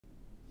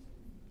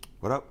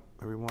What up,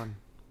 everyone?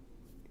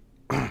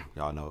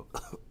 Y'all know,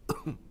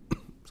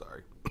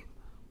 sorry.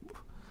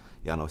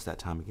 Y'all know it's that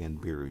time again,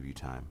 beer review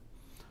time.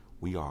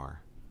 We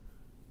are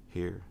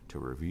here to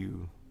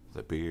review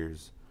the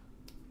beers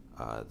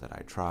that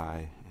I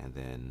try, and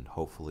then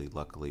hopefully,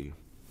 luckily,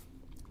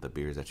 the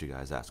beers that you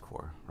guys ask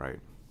for, right?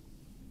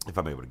 If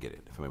I'm able to get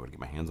it, if I'm able to get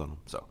my hands on them.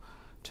 So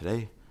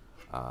today,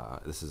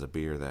 this is a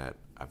beer that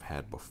I've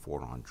had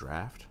before on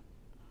draft.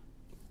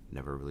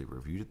 Never really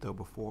reviewed it though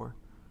before.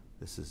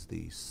 This is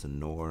the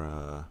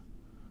Sonora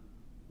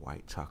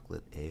White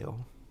Chocolate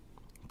Ale.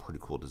 Pretty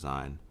cool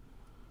design.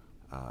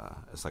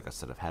 It's like I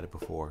said, I've had it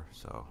before,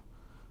 so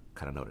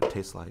kind of know what it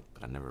tastes like,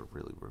 but I never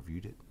really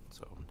reviewed it.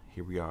 So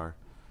here we are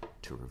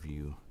to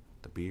review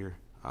the beer.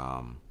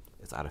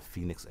 It's out of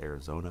Phoenix,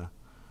 Arizona.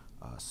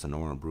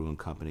 Sonoran Brewing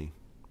Company.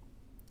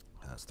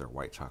 It's their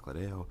white chocolate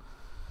ale.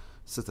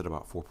 Sits at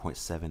about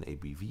 4.7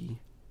 ABV,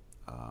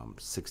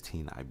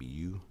 16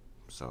 IBU.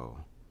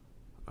 So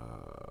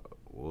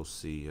we'll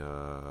see.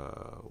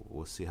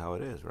 We'll see how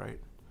it is, right?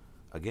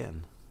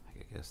 Again,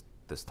 I guess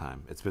this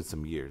time it's been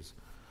some years.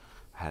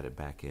 I had it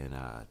back in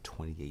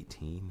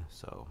 2018,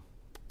 so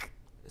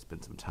it's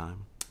been some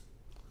time.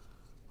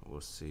 We'll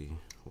see.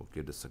 We'll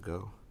give this a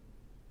go.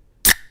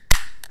 All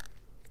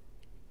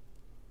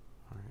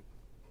right.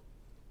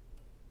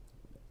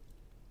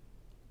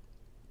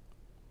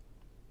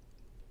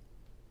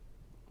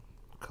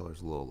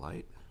 Color's a little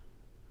light.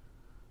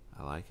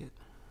 I like it.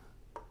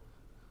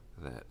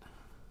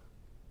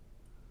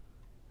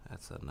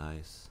 That's a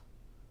nice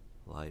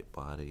light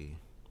body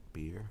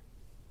beer.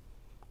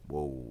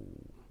 Whoa.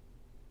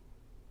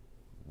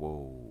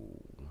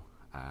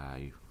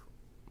 I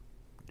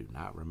do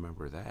not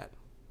remember that.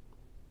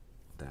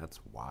 That's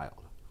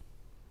wild.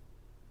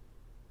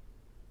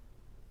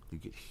 You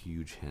get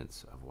huge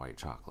hints of white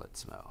chocolate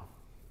smell.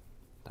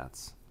 I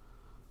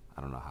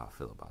don't know how I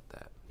feel about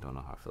that. Don't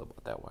know how I feel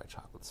about that white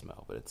chocolate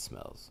smell, but it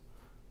smells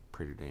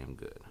pretty damn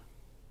good.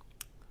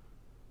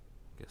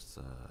 Guess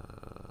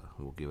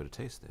we'll give it a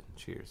taste then.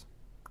 Cheers.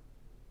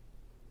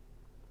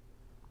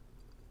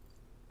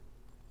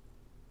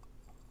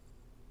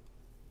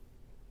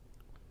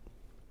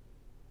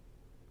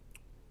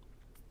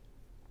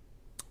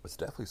 It's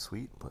definitely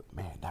sweet, but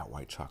man, that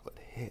white chocolate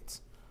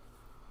hits.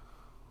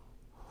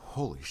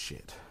 Holy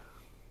shit.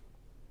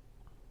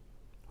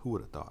 Who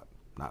would have thought?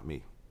 Not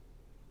me.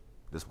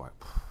 This white,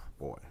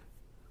 boy.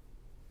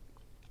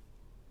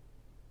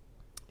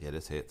 Yeah,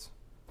 this hits.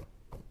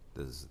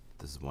 This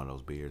is one of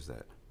those beers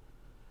that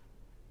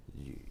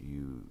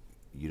you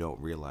don't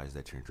realize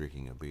that you're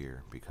drinking a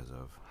beer because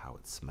of how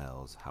it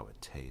smells, how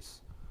it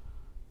tastes.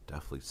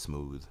 Definitely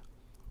smooth,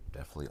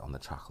 definitely on the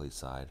chocolatey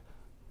side,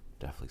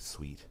 definitely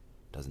sweet.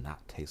 Does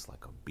not taste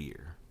like a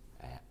beer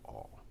at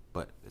all,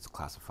 but it's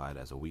classified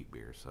as a wheat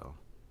beer, so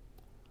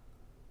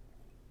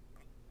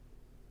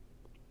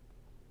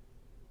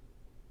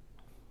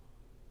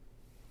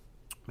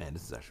man,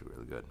 this is actually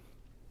really good.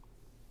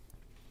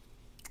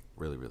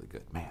 Really, really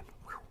good, man.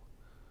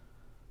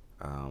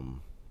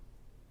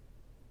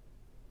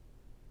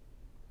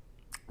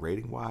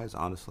 Rating wise,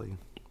 honestly,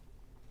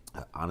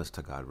 honest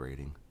to God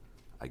rating,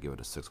 I give it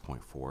a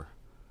 6.4.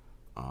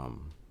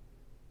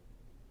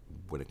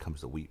 When it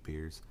comes to wheat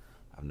beers,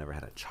 I've never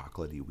had a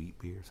chocolatey wheat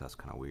beer, so that's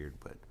kind of weird,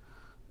 but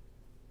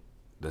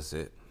that's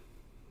it.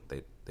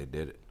 They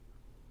did it.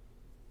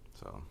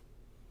 So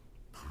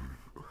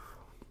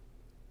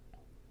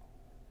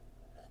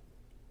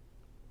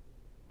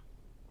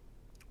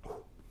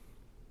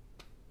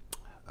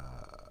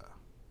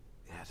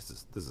yeah,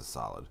 this is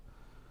solid.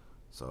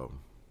 So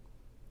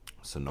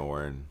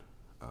Sonoran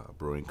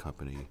Brewing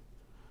Company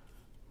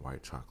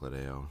white chocolate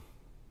ale.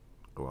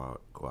 Go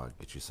out,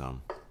 get you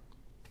some.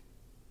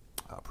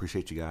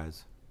 Appreciate you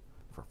guys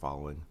for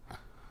following.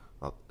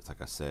 Well, it's like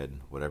I said,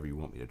 whatever you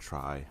want me to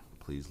try,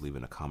 please leave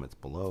in the comments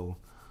below.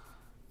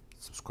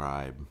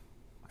 Subscribe,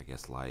 I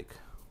guess, like,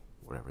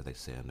 whatever they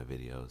say in the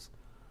videos.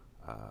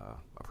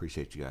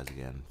 Appreciate you guys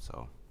again.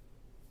 So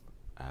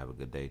have a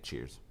good day.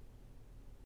 Cheers.